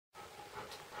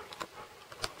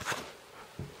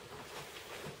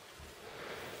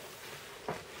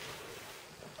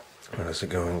How's it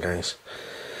going, guys?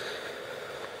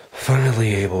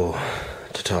 Finally able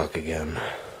to talk again.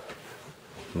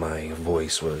 My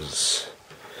voice was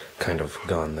kind of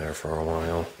gone there for a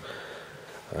while.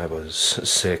 I was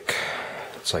sick.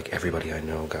 It's like everybody I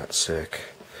know got sick.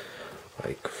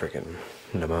 Like freaking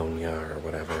pneumonia or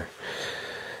whatever.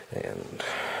 And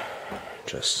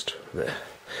just bleh.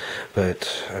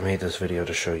 But I made this video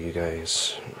to show you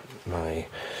guys my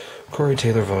Corey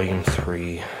Taylor Volume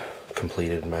 3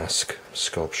 completed mask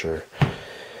sculpture,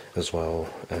 as well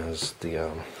as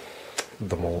the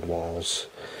mold walls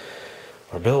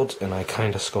are built, and I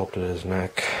kind of sculpted his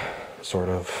neck, sort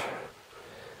of.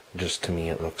 Just to me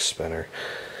it looks better.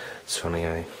 It's funny,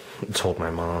 I told my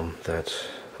mom that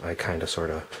I kind of sort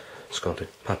of sculpted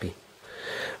Puppy,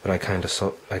 but I kind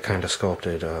of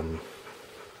sculpted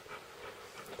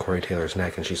Corey Taylor's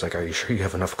neck, and she's like, "Are you sure you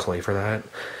have enough clay for that?"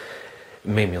 It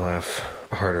made me laugh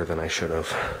harder than I should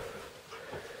have.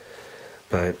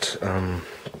 But I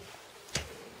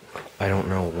don't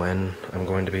know when I'm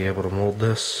going to be able to mold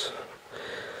this.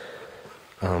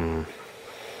 Not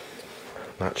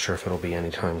sure if it'll be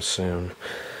anytime soon.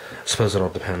 I suppose it all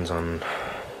depends on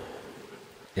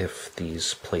if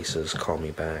these places call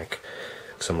me back,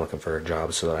 because I'm looking for a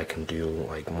job so that I can do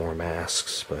like more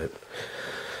masks. But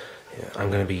yeah, I'm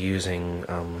going to be using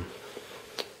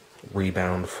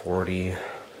Rebound 40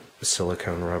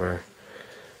 silicone rubber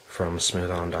from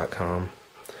smoothon.com.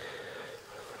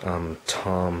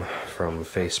 Tom from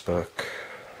Facebook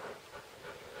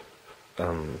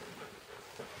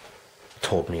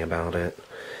told me about it,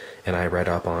 and I read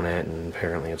up on it, and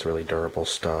apparently it's really durable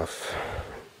stuff.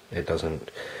 It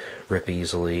doesn't rip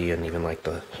easily, and even like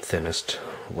the thinnest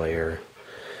layer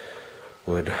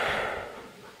would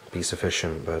be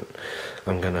sufficient, but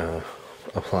I'm gonna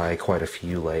apply quite a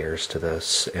few layers to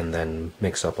this and then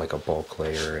mix up like a bulk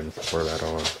layer and pour that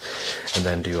on, and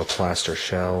then do a plaster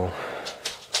shell.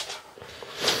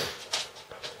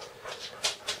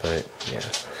 But yeah,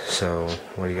 so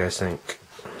what do you guys think?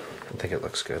 I think it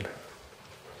looks good.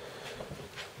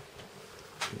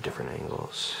 Different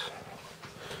angles.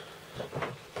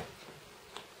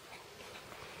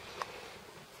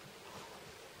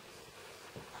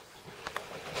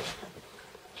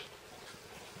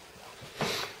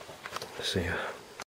 So yeah.